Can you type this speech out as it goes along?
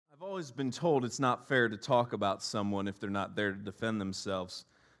I've always been told it's not fair to talk about someone if they're not there to defend themselves,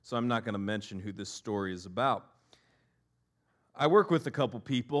 so I'm not going to mention who this story is about. I work with a couple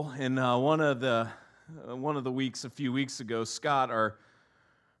people, and one of the weeks, a few weeks ago, Scott, our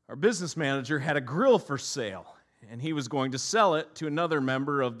business manager, had a grill for sale, and he was going to sell it to another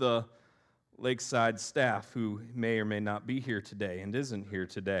member of the Lakeside staff who may or may not be here today and isn't here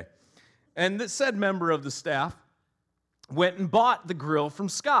today. And the said member of the staff went and bought the grill from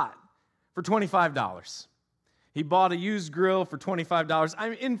Scott for $25. He bought a used grill for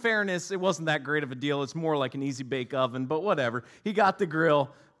 $25. In fairness, it wasn't that great of a deal. It's more like an easy bake oven, but whatever. He got the grill,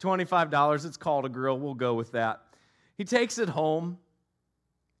 $25. It's called a grill. We'll go with that. He takes it home.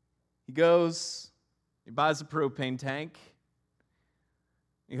 He goes, he buys a propane tank.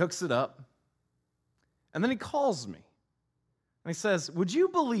 He hooks it up. And then he calls me. And he says, "Would you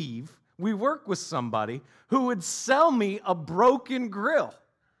believe we work with somebody who would sell me a broken grill?"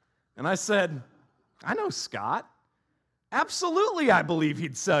 And I said, "I know Scott. Absolutely, I believe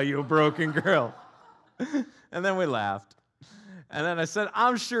he'd sell you a broken grill." And then we laughed. And then I said,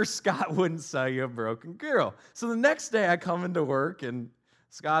 "I'm sure Scott wouldn't sell you a broken grill." So the next day I come into work and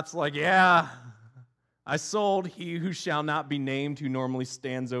Scott's like, "Yeah, I sold he who shall not be named, who normally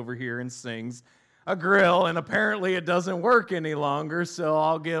stands over here and sings, a grill, and apparently it doesn't work any longer, so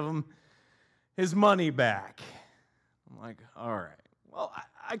I'll give him his money back." I'm like, "All right." Well,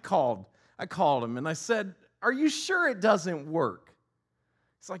 I called him and I said, "Are you sure it doesn't work?"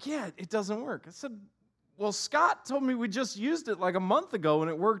 He's like, "Yeah, it doesn't work." I said, "Well, Scott told me we just used it like a month ago and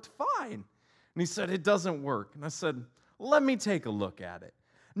it worked fine." And he said, "It doesn't work." And I said, "Let me take a look at it."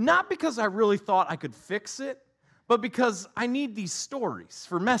 Not because I really thought I could fix it, but because I need these stories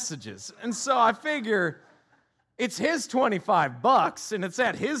for messages. And so I figure it's his $25 and it's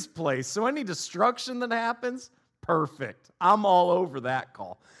at his place, so any destruction that happens, perfect. I'm all over that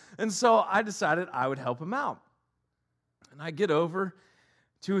call. And so I decided I would help him out. And I get over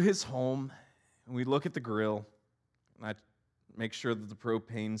to his home, and we look at the grill, and I make sure that the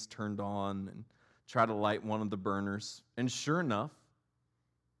propane's turned on and try to light one of the burners. And sure enough,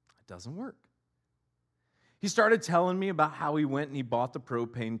 it doesn't work. He started telling me about how he went and he bought the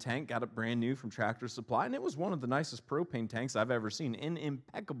propane tank, got it brand new from Tractor Supply, and it was one of the nicest propane tanks I've ever seen, in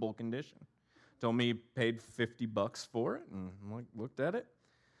impeccable condition. Told me he paid $50 for it, and I looked at it.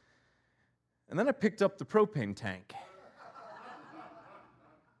 And then I picked up the propane tank.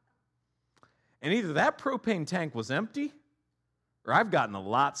 And either that propane tank was empty, or I've gotten a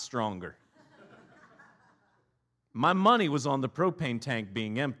lot stronger. My money was on the propane tank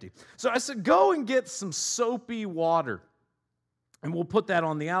being empty. So I said, "Go and get some soapy water. And we'll put that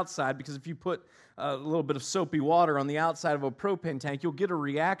on the outside, because if you put a little bit of soapy water on the outside of a propane tank, you'll get a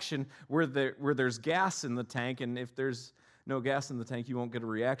reaction where there's gas in the tank. And if there's no gas in the tank, you won't get a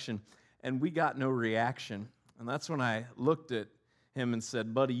reaction." And we got no reaction. And that's when I looked at him and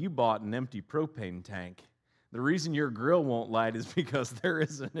said, "Buddy, you bought an empty propane tank. The reason your grill won't light is because there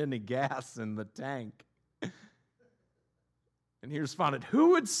isn't any gas in the tank." And he responded, "Who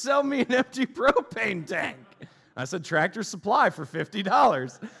would sell me an empty propane tank?" I said, "Tractor Supply for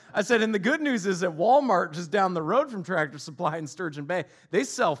 $50. I said, "And the good news is at Walmart, just down the road from Tractor Supply in Sturgeon Bay, they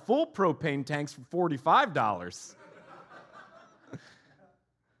sell full propane tanks for $45.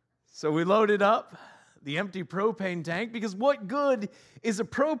 So we loaded up the empty propane tank, because what good is a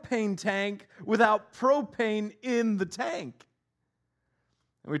propane tank without propane in the tank?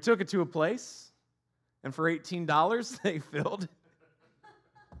 And we took it to a place, and for $18, they filled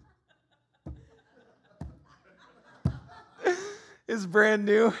his brand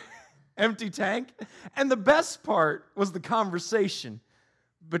new empty tank. And the best part was the conversation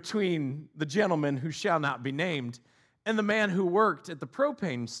between the gentleman who shall not be named and the man who worked at the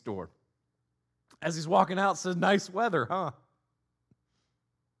propane store. As he's walking out, says, "Nice weather, huh?"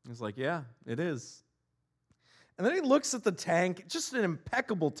 He's like, "Yeah, it is." And then he looks at the tank, just an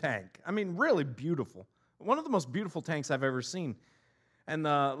impeccable tank. I mean, really beautiful. One of the most beautiful tanks I've ever seen. And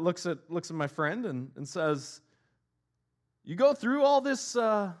looks at my friend and says, "You go through all this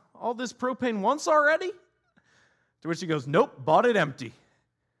propane once already?" To which he goes, "Nope, bought it empty."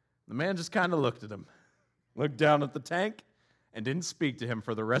 The man just kind of looked at him, looked down at the tank, and didn't speak to him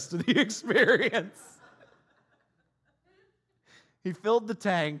for the rest of the experience. He filled the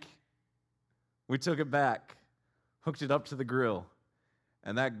tank. We took it back, hooked it up to the grill,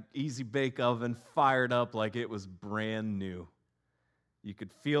 and that easy bake oven fired up like it was brand new. You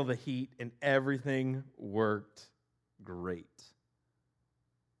could feel the heat, and everything worked great.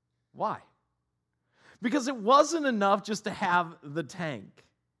 Why? Because it wasn't enough just to have the tank.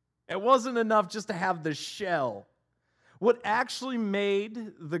 It wasn't enough just to have the shell. What actually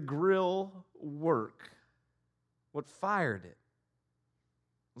made the grill work, what fired it,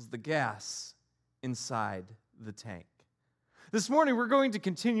 was the gas inside the tank. This morning, we're going to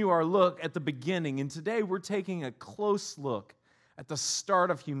continue our look at the beginning, and today we're taking a close look at the start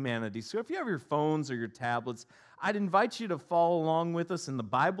of humanity. So if you have your phones or your tablets, I'd invite you to follow along with us in the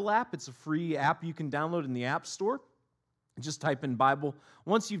Bible app. It's a free app you can download in the App Store. Just type in Bible.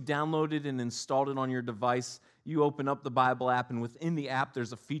 Once you've downloaded and installed it on your device, you open up the Bible app, and within the app,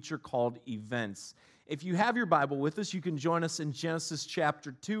 there's a feature called Events. If you have your Bible with us, you can join us in Genesis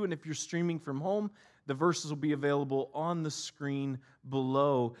chapter 2, and if you're streaming from home, the verses will be available on the screen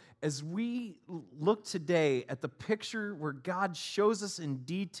below. As we look today at the picture where God shows us in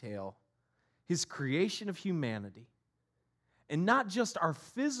detail His creation of humanity, and not just our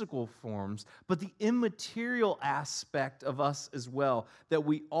physical forms, but the immaterial aspect of us as well that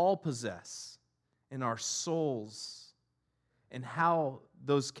we all possess in our souls, and how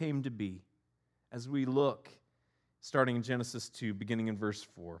those came to be as we look, starting in Genesis 2, beginning in verse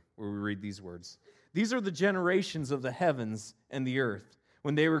 4, where we read these words. These are the generations of the heavens and the earth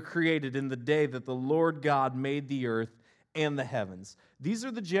when they were created in the day that the Lord God made the earth and the heavens. These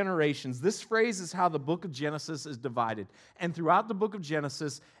are the generations. This phrase is how the book of Genesis is divided. And throughout the book of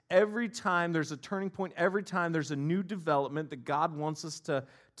Genesis, every time there's a turning point, every time there's a new development that God wants us to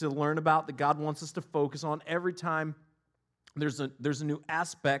learn about, that God wants us to focus on, every time there's a new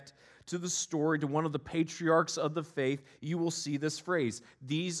aspect to the story, to one of the patriarchs of the faith, you will see this phrase.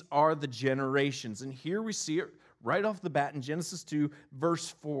 These are the generations. And here we see it right off the bat in Genesis 2,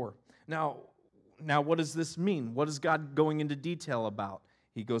 verse 4. Now, what does this mean? What is God going into detail about?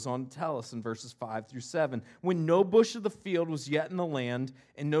 He goes on to tell us in verses 5 through 7. When no bush of the field was yet in the land,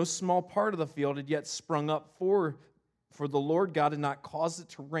 and no small part of the field had yet sprung up, for the Lord God had not caused it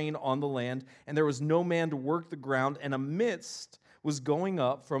to rain on the land, and there was no man to work the ground, and a mist was going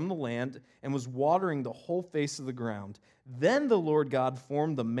up from the land and was watering the whole face of the ground. Then the Lord God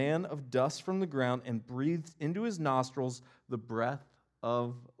formed the man of dust from the ground and breathed into his nostrils the breath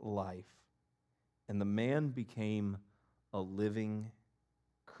of life. And the man became a living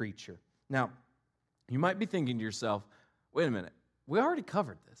creature. Now, you might be thinking to yourself, wait a minute, we already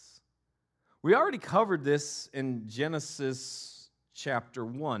covered this. We already covered this in Genesis chapter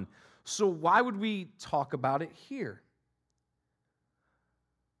 1. So why would we talk about it here?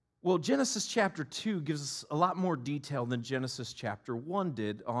 Well, Genesis chapter 2 gives us a lot more detail than Genesis chapter 1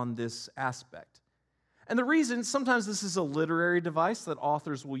 did on this aspect. And the reason, sometimes this is a literary device that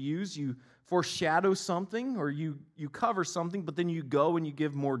authors will use. You foreshadow something or you cover something, but then you go and you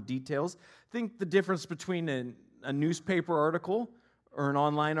give more details. Think the difference between a newspaper article or an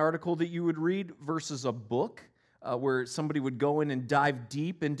online article that you would read versus a book where somebody would go in and dive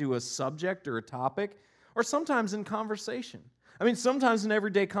deep into a subject or a topic, or sometimes in conversation. I mean, sometimes in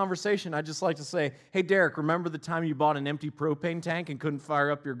everyday conversation, I just like to say, hey, Derek, remember the time you bought an empty propane tank and couldn't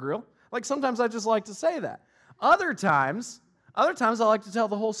fire up your grill? Like, sometimes I just like to say that. Other times I like to tell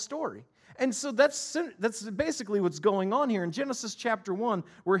the whole story. And so that's basically what's going on here. In Genesis chapter 1,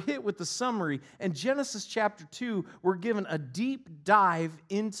 we're hit with the summary. In Genesis chapter 2, we're given a deep dive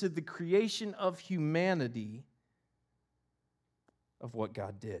into the creation of humanity, of what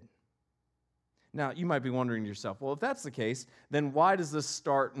God did. Now, you might be wondering to yourself, well, if that's the case, then why does this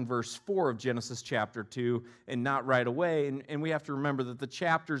start in verse 4 of Genesis chapter 2 and not right away? And we have to remember that the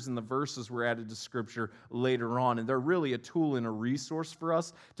chapters and the verses were added to Scripture later on, and they're really a tool and a resource for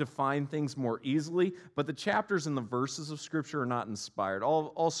us to find things more easily. But the chapters and the verses of Scripture are not inspired.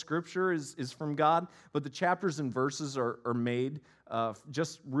 All Scripture is from God, but the chapters and verses are made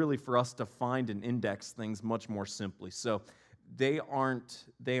just really for us to find and index things much more simply. So they aren't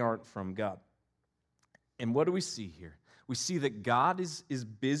from God. And what do we see here? We see that God is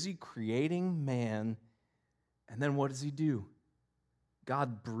busy creating man, and then what does He do?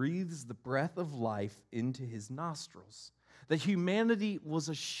 God breathes the breath of life into his nostrils. That humanity was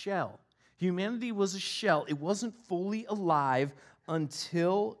a shell. Humanity was a shell. It wasn't fully alive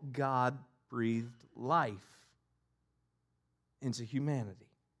until God breathed life into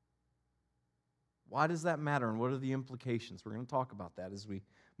humanity. Why does that matter, and what are the implications? We're going to talk about that as we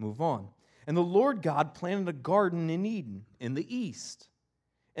move on. And the Lord God planted a garden in Eden in the east,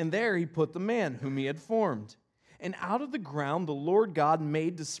 and there He put the man whom He had formed. And out of the ground the Lord God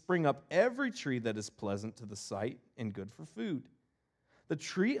made to spring up every tree that is pleasant to the sight and good for food. The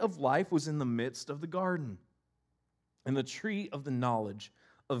tree of life was in the midst of the garden, and the tree of the knowledge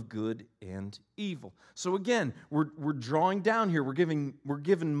of good and evil. So again, we're drawing down here. We're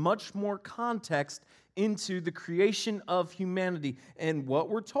given much more context into the creation of humanity. And what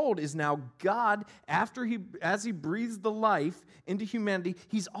we're told is now God, as he breathes the life into humanity,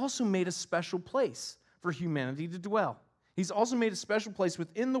 he's also made a special place for humanity to dwell. He's also made a special place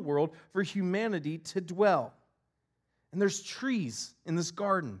within the world for humanity to dwell. And there's trees in this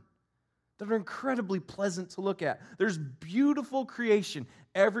garden that are incredibly pleasant to look at. There's beautiful creation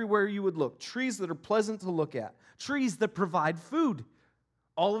everywhere you would look. Trees that are pleasant to look at. Trees that provide food.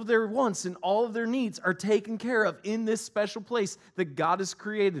 All of their wants and all of their needs are taken care of in this special place that God has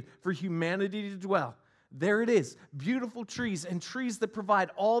created for humanity to dwell. There it is, beautiful trees and trees that provide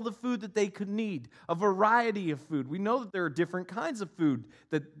all the food that they could need, a variety of food. We know that there are different kinds of food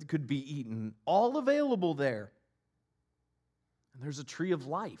that could be eaten, all available there. And there's a tree of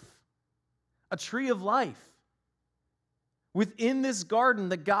life, a tree of life. Within this garden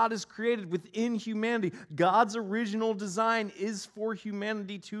that God has created within humanity, God's original design is for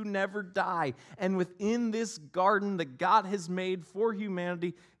humanity to never die. And within this garden that God has made for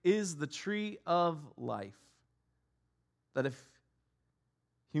humanity is the tree of life. That if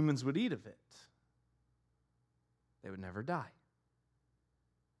humans would eat of it, they would never die.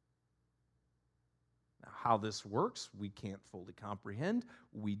 Now, how this works, we can't fully comprehend.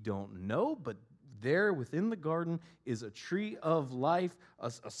 We don't know, but there within the garden is a tree of life, a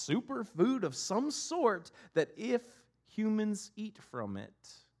superfood of some sort that if humans eat from it,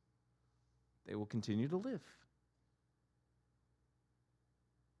 they will continue to live.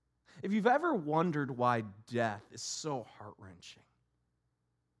 If you've ever wondered why death is so heart-wrenching,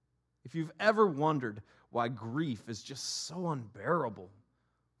 if you've ever wondered why grief is just so unbearable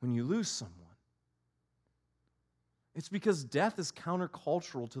when you lose someone, it's because death is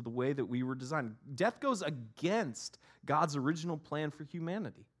countercultural to the way that we were designed. Death goes against God's original plan for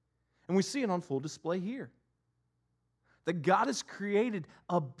humanity. And we see it on full display here. That God has created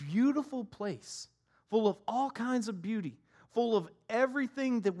a beautiful place full of all kinds of beauty, full of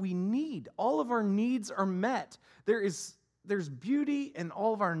everything that we need. All of our needs are met. There's beauty and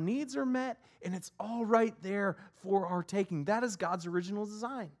all of our needs are met, and it's all right there for our taking. That is God's original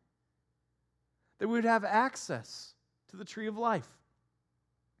design. That we would have access to the tree of life.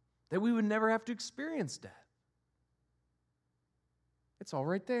 That we would never have to experience death. It's all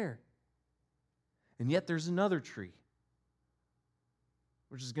right there. And yet there's another tree,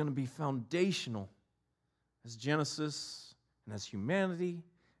 which is going to be foundational as Genesis and as humanity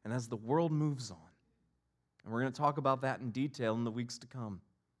and as the world moves on. And we're going to talk about that in detail in the weeks to come.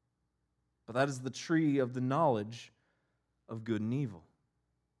 But that is the tree of the knowledge of good and evil.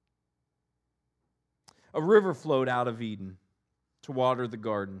 A river flowed out of Eden to water the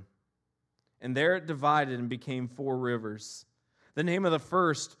garden, and there it divided and became 4 rivers. The name of the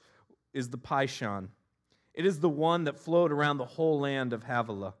first is the Pishon. It is the one that flowed around the whole land of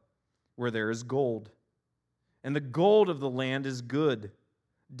Havilah, where there is gold. And the gold of the land is good.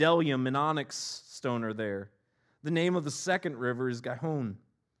 Bdellium and onyx stone are there. The name of the second river is Gihon.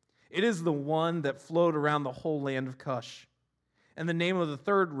 It is the one that flowed around the whole land of Cush. And the name of the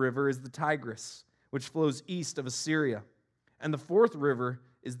third river is the Tigris, which flows east of Assyria. And the fourth river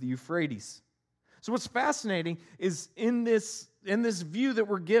is the Euphrates. So what's fascinating is in this view that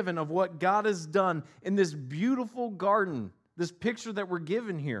we're given of what God has done in this beautiful garden, this picture that we're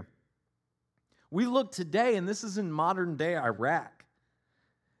given here. We look today, and this is in modern day Iraq.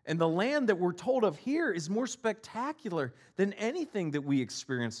 And the land that we're told of here is more spectacular than anything that we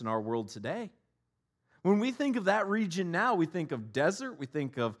experience in our world today. When we think of that region now, we think of desert, we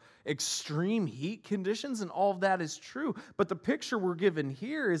think of extreme heat conditions, and all of that is true. But the picture we're given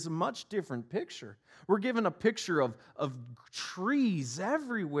here is a much different picture. We're given a picture of trees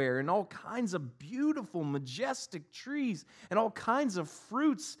everywhere and all kinds of beautiful, majestic trees and all kinds of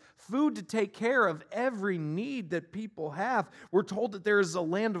fruits, food to take care of every need that people have. We're told that there is a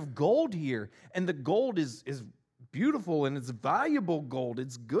land of gold here, and the gold is beautiful and it's valuable gold.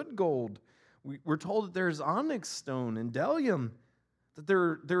 It's good gold. We're told that there's onyx stone and bdellium, that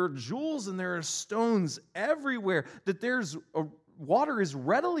there are jewels and there are stones everywhere, that water is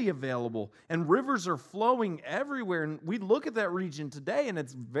readily available and rivers are flowing everywhere. And we look at that region today and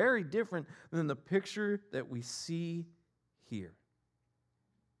it's very different than the picture that we see here.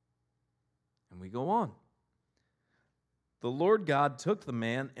 And we go on. The Lord God took the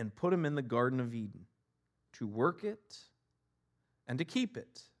man and put him in the Garden of Eden to work it and to keep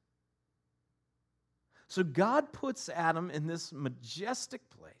it. So God puts Adam in this majestic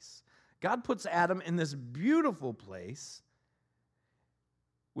place. God puts Adam in this beautiful place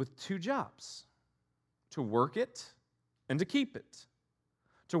with 2 jobs: to work it and to keep it.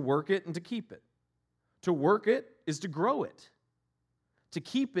 To work it and to keep it. To work it is to grow it. To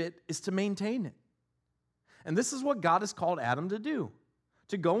keep it is to maintain it. And this is what God has called Adam to do,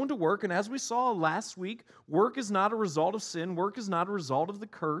 to go into work. And as we saw last week, work is not a result of sin. Work is not a result of the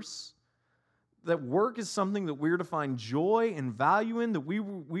curse. That work is something that we're to find joy and value in, that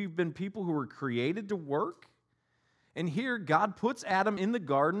we've been people who were created to work. And here, God puts Adam in the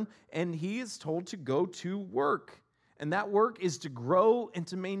garden, and he is told to go to work. And that work is to grow and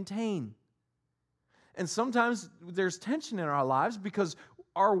to maintain. And sometimes there's tension in our lives because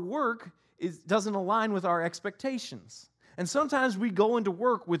our work doesn't align with our expectations. And sometimes we go into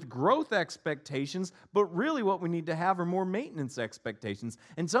work with growth expectations, but really what we need to have are more maintenance expectations.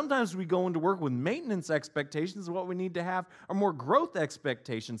 And sometimes we go into work with maintenance expectations, and what we need to have are more growth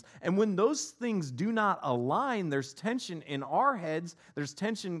expectations. And when those things do not align, there's tension in our heads, there's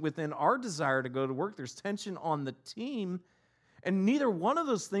tension within our desire to go to work, there's tension on the team. And neither one of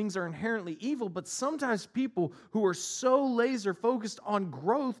those things are inherently evil, but sometimes people who are so laser focused on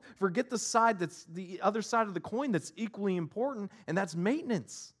growth forget the side that's the other side of the coin that's equally important, and that's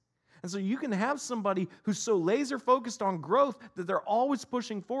maintenance. And so you can have somebody who's so laser focused on growth that they're always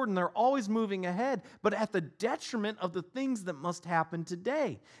pushing forward and they're always moving ahead, but at the detriment of the things that must happen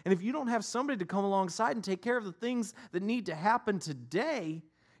today. And if you don't have somebody to come alongside and take care of the things that need to happen today,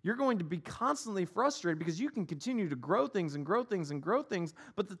 you're going to be constantly frustrated because you can continue to grow things and grow things and grow things,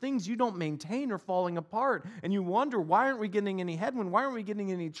 but the things you don't maintain are falling apart. And you wonder, why aren't we getting any headwind? Why aren't we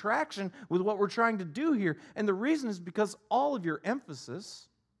getting any traction with what we're trying to do here? And the reason is because all of your emphasis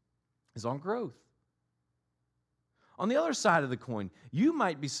is on growth. On the other side of the coin, you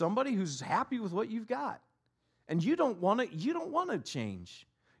might be somebody who's happy with what you've got, and you don't want to change.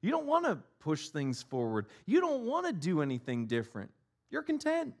 You don't want to push things forward. You don't want to do anything different. You're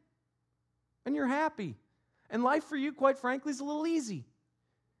content, and you're happy. And life for you, quite frankly, is a little easy.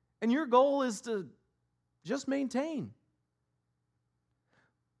 And your goal is to just maintain.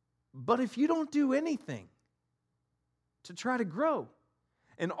 But if you don't do anything to try to grow,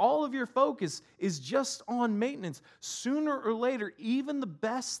 and all of your focus is just on maintenance, sooner or later, even the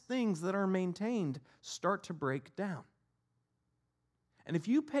best things that are maintained start to break down. And if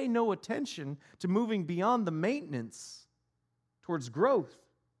you pay no attention to moving beyond the maintenance towards growth,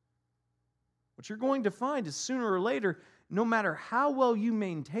 what you're going to find is sooner or later, no matter how well you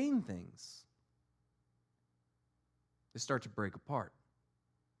maintain things, they start to break apart.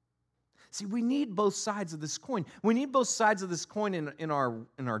 See, we need both sides of this coin. We need both sides of this coin in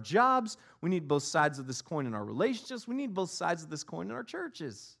our jobs. We need both sides of this coin in our relationships. We need both sides of this coin in our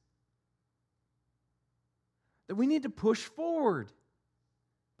churches. That we need to push forward,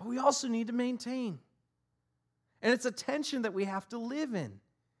 but we also need to maintain. And it's a tension that we have to live in.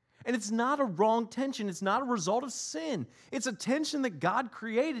 And it's not a wrong tension. It's not a result of sin. It's a tension that God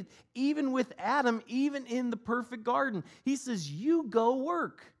created even with Adam, even in the perfect garden. He says, you go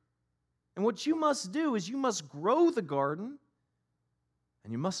work. And what you must do is you must grow the garden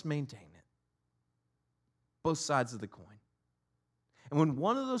and you must maintain it. Both sides of the coin. And when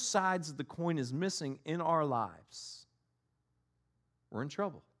one of those sides of the coin is missing in our lives, we're in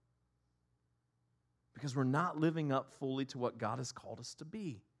trouble. Because we're not living up fully to what God has called us to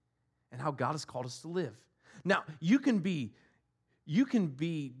be and how God has called us to live. Now, you can be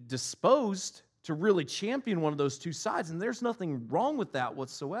disposed to really champion one of those two sides, and there's nothing wrong with that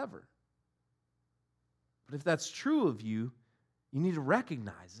whatsoever. But if that's true of you, you need to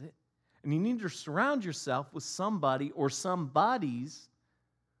recognize it, and you need to surround yourself with somebody or somebodies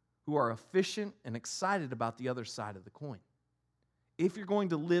who are efficient and excited about the other side of the coin, if you're going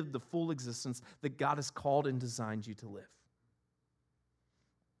to live the full existence that God has called and designed you to live.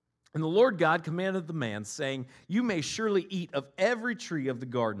 And the Lord God commanded the man, saying, you may surely eat of every tree of the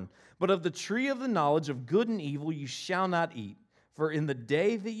garden, but of the tree of the knowledge of good and evil you shall not eat, for in the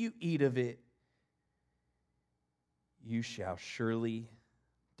day that you eat of it, you shall surely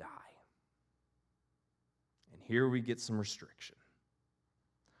die. And here we get some restriction.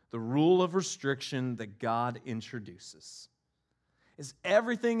 The rule of restriction that God introduces is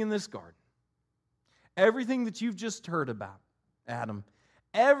everything in this garden, everything that you've just heard about, Adam,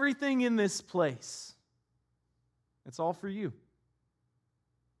 everything in this place, it's all for you.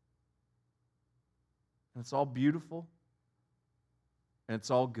 And it's all beautiful, and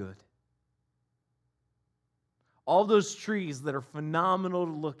it's all good. All those trees that are phenomenal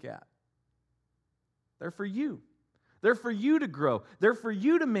to look at, they're for you. They're for you to grow. They're for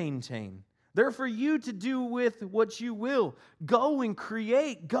you to maintain. They're for you to do with what you will. Go and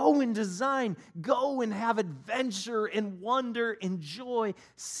create. Go and design. Go and have adventure and wonder and joy.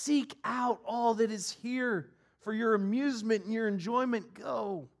 Seek out all that is here for your amusement and your enjoyment.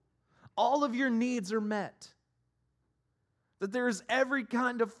 Go. All of your needs are met. that there is every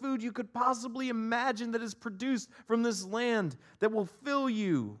kind of food you could possibly imagine that is produced from this land that will fill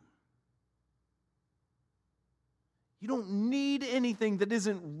you. You don't need anything that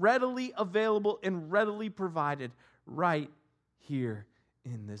isn't readily available and readily provided right here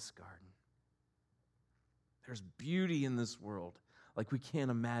in this garden. There's beauty in this world like we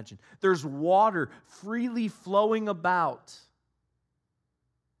can't imagine. There's water freely flowing about.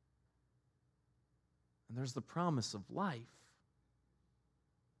 And there's the promise of life,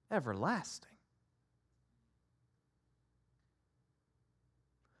 everlasting.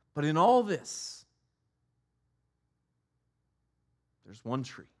 But in all this, there's one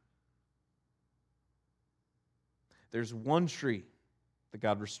tree. There's one tree that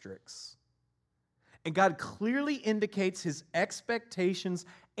God restricts. And God clearly indicates his expectations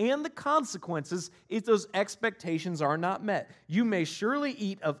and the consequences if those expectations are not met. You may surely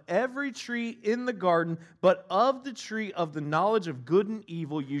eat of every tree in the garden, but of the tree of the knowledge of good and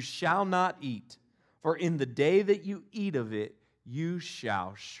evil you shall not eat. For in the day that you eat of it, you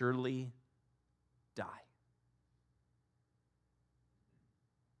shall surely die.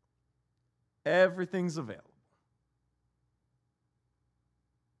 Everything's available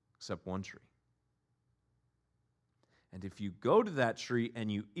except one tree. And if you go to that tree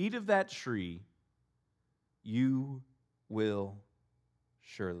and you eat of that tree, you will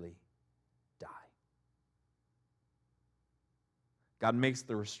surely die. God makes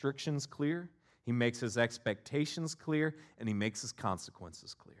the restrictions clear, he makes his expectations clear, and he makes his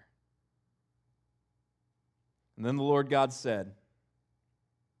consequences clear. And then the Lord God said,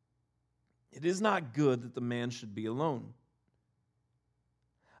 "It is not good that the man should be alone.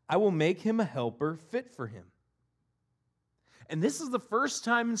 I will make him a helper fit for him." And this is the first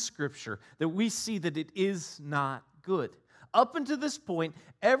time in Scripture that we see that it is not good. Up until this point,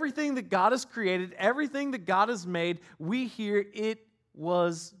 everything that God has created, everything that God has made, we hear it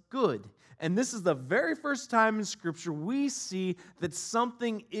was good. And this is the very first time in Scripture we see that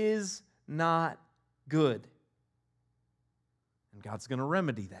something is not good. And God's going to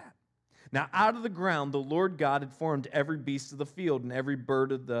remedy that. Now, out of the ground, the Lord God had formed every beast of the field and every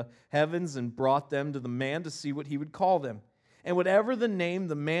bird of the heavens and brought them to the man to see what he would call them. And whatever the name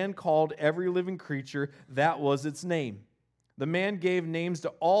the man called every living creature, that was its name. The man gave names to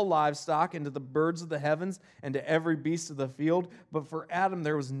all livestock and to the birds of the heavens and to every beast of the field. But for Adam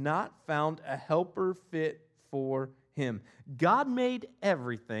there was not found a helper fit for him. God made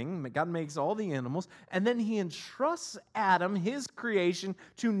everything. God makes all the animals. And then he entrusts Adam, his creation,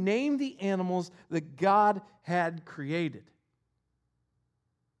 to name the animals that God had created.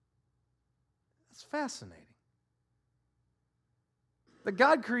 That's fascinating. That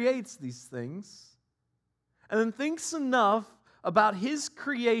God creates these things and then thinks enough about his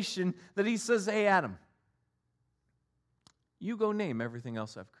creation that he says, "Hey, Adam, you go name everything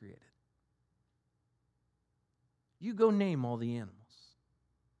else I've created. You go name all the animals."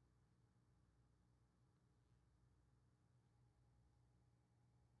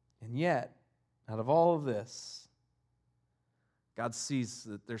 And yet, out of all of this, God sees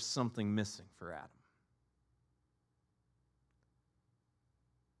that there's something missing for Adam.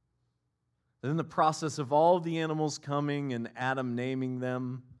 And in the process of all the animals coming and Adam naming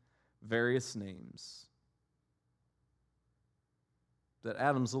them various names, that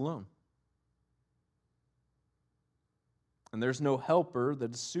Adam's alone. And there's no helper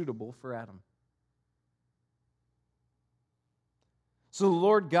that is suitable for Adam. So the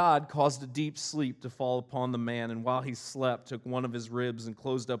Lord God caused a deep sleep to fall upon the man, and while he slept, took one of his ribs and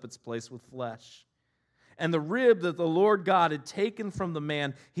closed up its place with flesh. And the rib that the Lord God had taken from the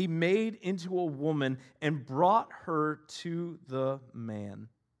man, he made into a woman and brought her to the man.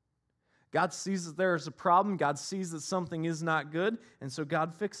 God sees that there is a problem. God sees that something is not good, and so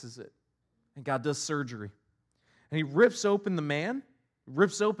God fixes it. And God does surgery. And he rips open the man,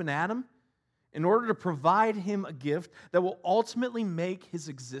 rips open Adam, in order to provide him a gift that will ultimately make his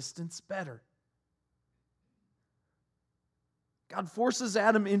existence better. God forces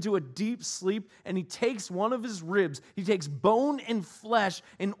Adam into a deep sleep, and he takes one of his ribs, he takes bone and flesh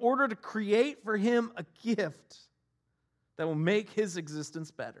in order to create for him a gift that will make his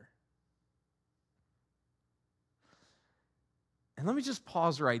existence better. And let me just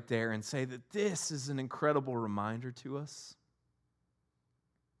pause right there and say that this is an incredible reminder to us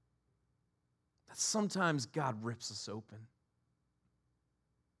that sometimes God rips us open.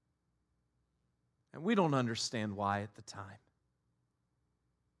 And we don't understand why at the time.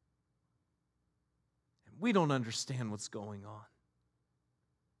 We don't understand what's going on.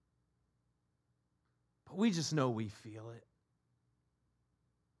 But we just know we feel it.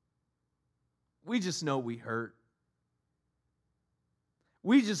 We just know we hurt.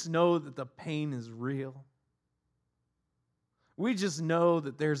 We just know that the pain is real. We just know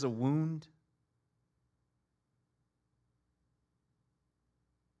that there's a wound.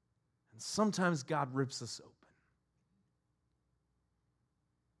 And sometimes God rips us open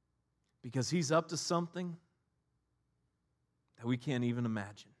because He's up to something that we can't even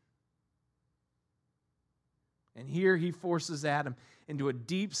imagine. And here He forces Adam into a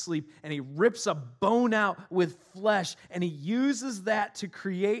deep sleep, and He rips a bone out with flesh, and He uses that to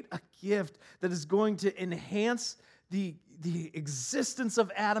create a gift that is going to enhance the existence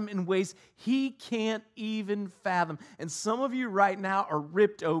of Adam in ways he can't even fathom. And some of you right now are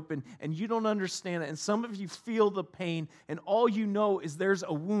ripped open and you don't understand it. And some of you feel the pain and all you know is there's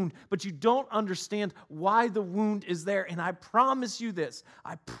a wound, but you don't understand why the wound is there. And I promise you this,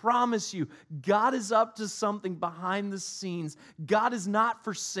 I promise you, God is up to something behind the scenes. God is not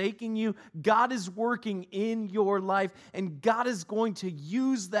forsaking you. God is working in your life, and God is going to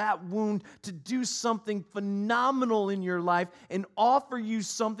use that wound to do something phenomenal in your life and offer you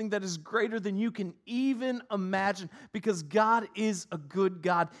something that is greater than you can even imagine, because God is a good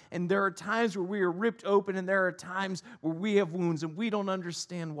God. And there are times where we are ripped open, and there are times where we have wounds and we don't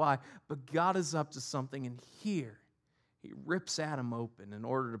understand why. But God is up to something, and here He rips Adam open in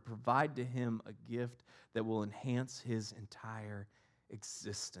order to provide to him a gift that will enhance his entire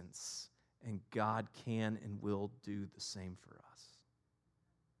existence. And God can and will do the same for us.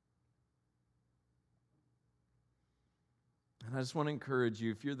 And I just want to encourage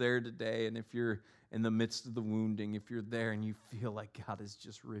you, if you're there today and if you're in the midst of the wounding, if you're there and you feel like God has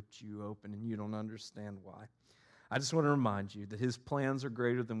just ripped you open and you don't understand why, I just want to remind you that His plans are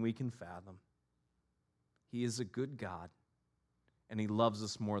greater than we can fathom. He is a good God, and He loves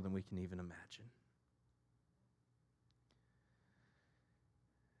us more than we can even imagine.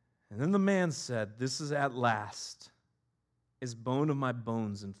 And then the man said, "This is at last is bone of my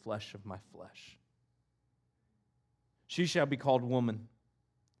bones and flesh of my flesh. She shall be called woman,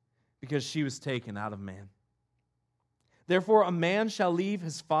 because she was taken out of man. Therefore a man shall leave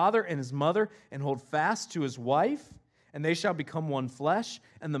his father and his mother and hold fast to his wife, and they shall become one flesh.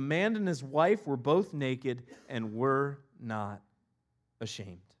 And the man and his wife were both naked and were not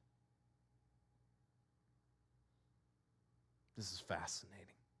ashamed." This is fascinating.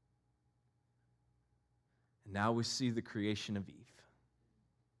 And now we see the creation of Eve.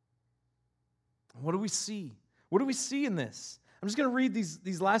 What do we see? What do we see in this? I'm just going to read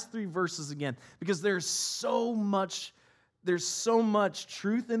these last 3 verses again, because there's so much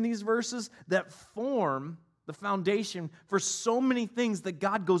truth in these verses that form the foundation for so many things that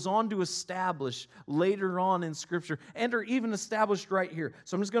God goes on to establish later on in Scripture, and are even established right here.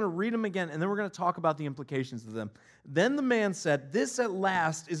 So I'm just going to read them again, and then we're going to talk about the implications of them. Then the man said, "This at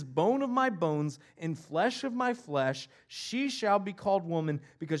last is bone of my bones and flesh of my flesh. She shall be called woman,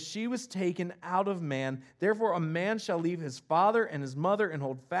 because she was taken out of man. Therefore a man shall leave his father and his mother and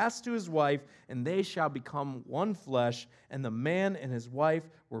hold fast to his wife, and they shall become one flesh. And the man and his wife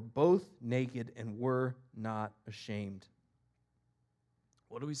were both naked and were not ashamed."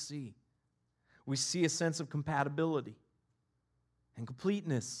 What do we see? We see a sense of compatibility and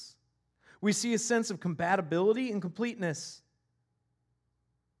completeness. We see a sense of compatibility and completeness.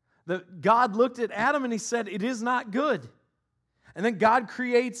 That God looked at Adam and He said, "It is not good." And then God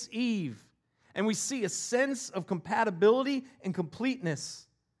creates Eve, and we see a sense of compatibility and completeness.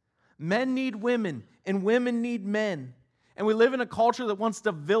 Men need women, and women need men. And we live in a culture that wants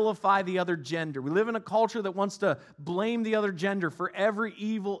to vilify the other gender. We live in a culture that wants to blame the other gender for every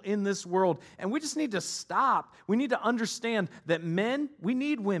evil in this world. And we just need to stop. We need to understand that men, we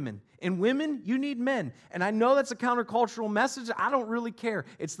need women. And women, you need men. And I know that's a countercultural message. I don't really care.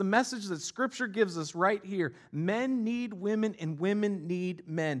 It's the message that Scripture gives us right here. Men need women, and women need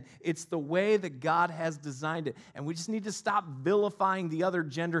men. It's the way that God has designed it. And we just need to stop vilifying the other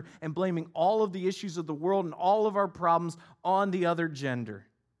gender and blaming all of the issues of the world and all of our problems on the other gender.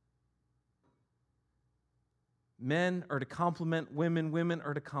 Men are to complement women. Women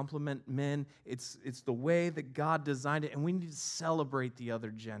are to complement men. It's the way that God designed it, and we need to celebrate the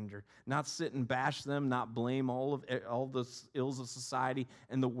other gender, not sit and bash them, not blame all the ills of society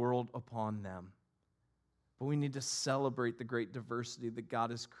and the world upon them. But we need to celebrate the great diversity that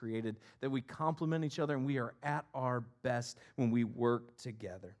God has created, that we complement each other, and we are at our best when we work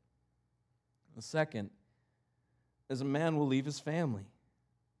together. The second is a man will leave his family.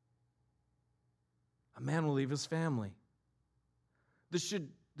 A man will leave his family. This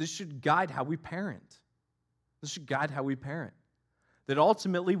should guide how we parent. This should guide how we parent. That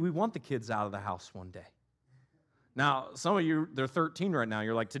ultimately we want the kids out of the house one day. Now, some of you, they're 13 right now.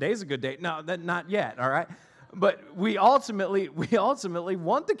 You're like, today's a good day. No, not yet, all right? But we ultimately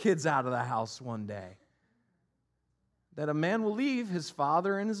want the kids out of the house one day. That a man will leave his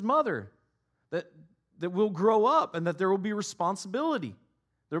father and his mother. That we'll grow up and that there will be responsibility.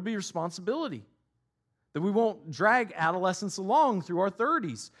 There will be responsibility. That we won't drag adolescence along through our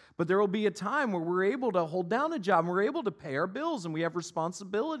 30s. But there will be a time where we're able to hold down a job and we're able to pay our bills and we have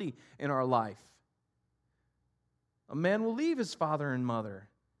responsibility in our life. A man will leave his father and mother.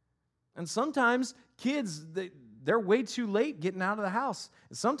 And sometimes kids, they're way too late getting out of the house.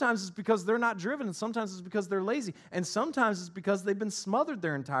 And sometimes it's because they're not driven, and sometimes it's because they're lazy, and sometimes it's because they've been smothered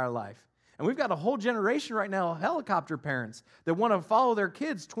their entire life. And we've got a whole generation right now of helicopter parents that want to follow their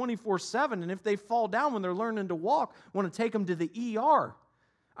kids 24/7, and if they fall down when they're learning to walk, want to take them to the ER.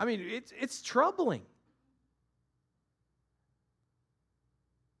 I mean, it's troubling.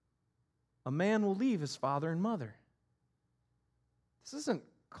 A man will leave his father and mother. This isn't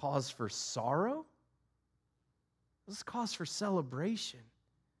cause for sorrow. This is cause for celebration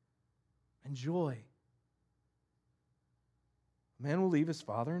and joy. A man will leave his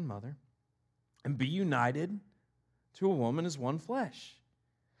father and mother and be united to a woman as one flesh.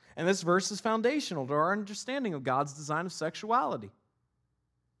 And this verse is foundational to our understanding of God's design of sexuality.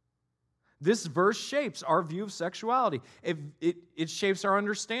 This verse shapes our view of sexuality. It shapes our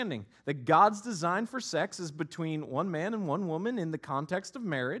understanding that God's design for sex is between one man and one woman in the context of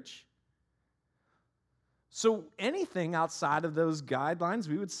marriage. So anything outside of those guidelines,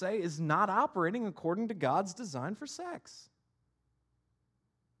 we would say, is not operating according to God's design for sex.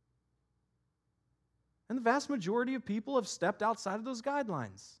 And the vast majority of people have stepped outside of those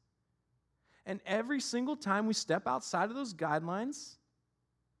guidelines. And every single time we step outside of those guidelines,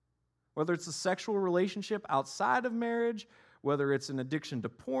 whether it's a sexual relationship outside of marriage, whether it's an addiction to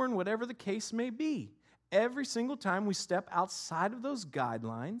porn, whatever the case may be, every single time we step outside of those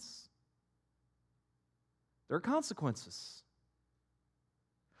guidelines, there are consequences.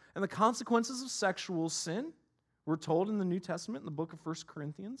 And the consequences of sexual sin, we're told in the New Testament, in the book of 1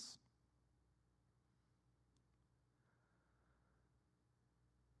 Corinthians,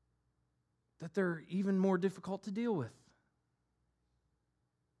 that they're even more difficult to deal with.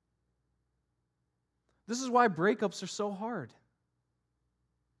 This is why breakups are so hard.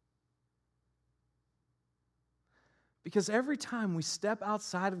 Because every time we step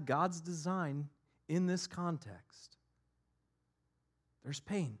outside of God's design in this context, there's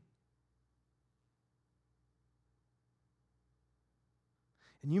pain.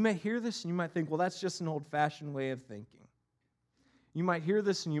 And you may hear this and you might think, well, that's just an old-fashioned way of thinking. You might hear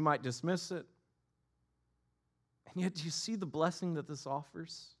this and you might dismiss it. And yet, do you see the blessing that this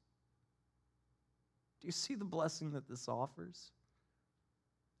offers? Do you see the blessing that this offers?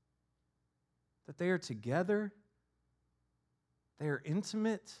 That they are together, they are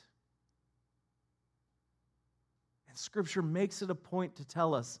intimate, and Scripture makes it a point to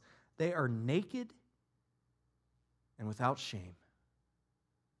tell us they are naked and without shame.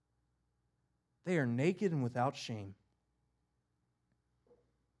 They are naked and without shame.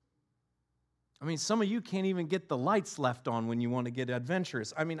 I mean, some of you can't even get the lights left on when you want to get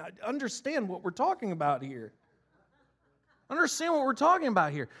adventurous. I mean, I understand what we're talking about here. Understand what we're talking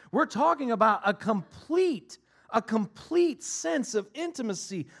about here. We're talking about a complete sense of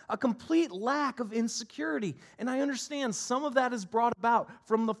intimacy, a complete lack of insecurity. And I understand some of that is brought about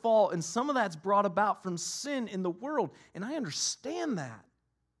from the fall, and some of that's brought about from sin in the world. And I understand that.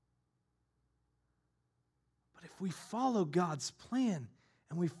 But if we follow God's plan,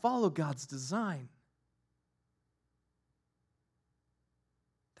 and we follow God's design,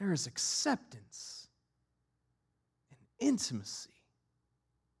 there is acceptance and intimacy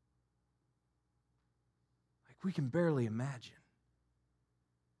like we can barely imagine.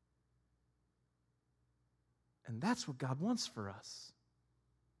 And that's what God wants for us.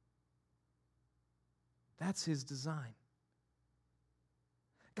 That's His design.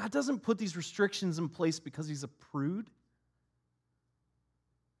 God doesn't put these restrictions in place because He's a prude.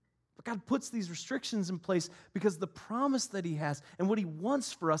 But God puts these restrictions in place because the promise that He has and what He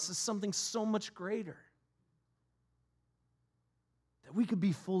wants for us is something so much greater. That we could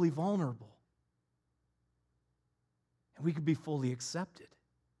be fully vulnerable. And we could be fully accepted.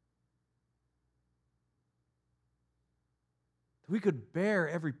 That we could bear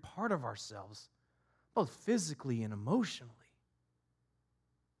every part of ourselves, both physically and emotionally.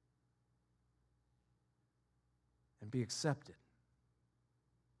 And be accepted.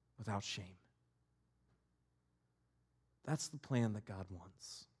 Without shame. That's the plan that God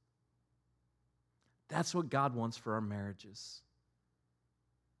wants. That's what God wants for our marriages.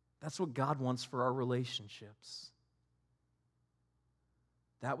 That's what God wants for our relationships.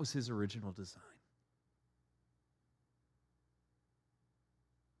 That was His original design.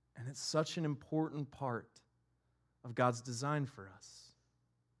 And it's such an important part of God's design for us.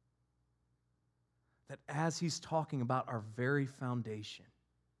 That as he's talking about our very foundation,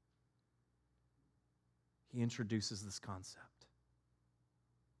 he introduces this concept.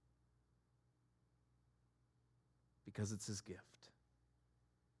 Because it's his gift.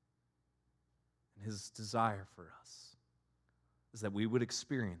 And his desire for us is that we would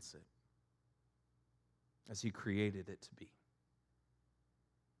experience it as he created it to be.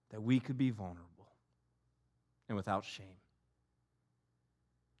 That we could be vulnerable and without shame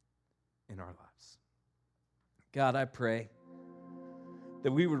in our lives. God, I pray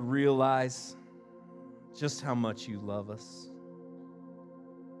that we would realize just how much you love us.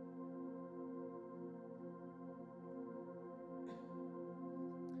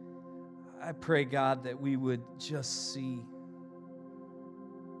 I pray, God, that we would just see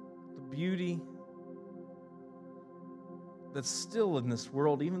the beauty that's still in this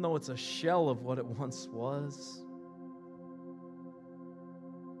world, even though it's a shell of what it once was.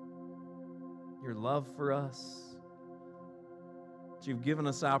 Your love for us. That you've given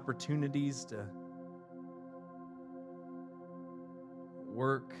us opportunities to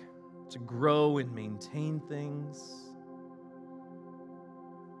work, to grow and maintain things.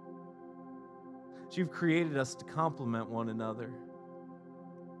 That you've created us to complement one another.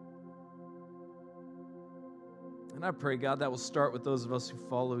 And I pray, God, that will start with those of us who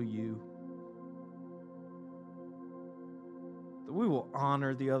follow you. That we will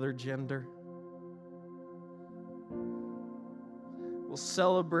honor the other gender. We'll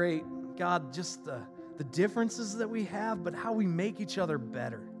celebrate, God, just the differences that we have, but how we make each other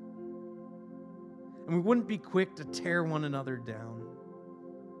better. And we wouldn't be quick to tear one another down.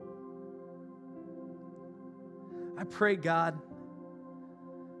 I pray, God,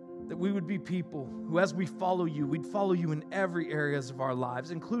 that we would be people who, as we follow you, we'd follow you in every areas of our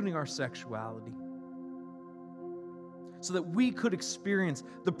lives, including our sexuality, so that we could experience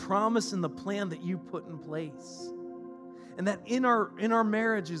the promise and the plan that you put in place. And that in our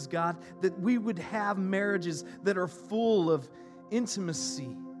marriages, God, that we would have marriages that are full of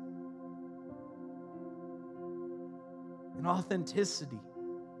intimacy and authenticity.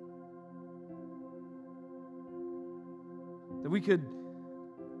 That we could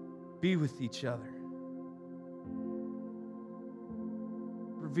be with each other,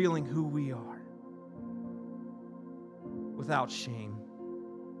 revealing who we are without shame.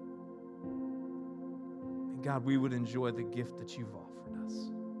 And God, we would enjoy the gift that you've offered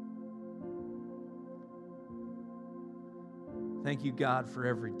us. Thank you, God, for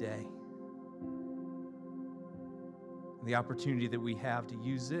every day and the opportunity that we have to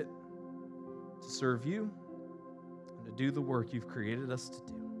use it to serve you and to do the work you've created us to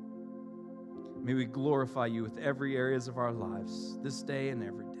do. May we glorify you with every areas of our lives, this day and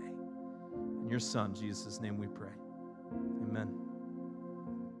every day. In your Son, Jesus' name we pray.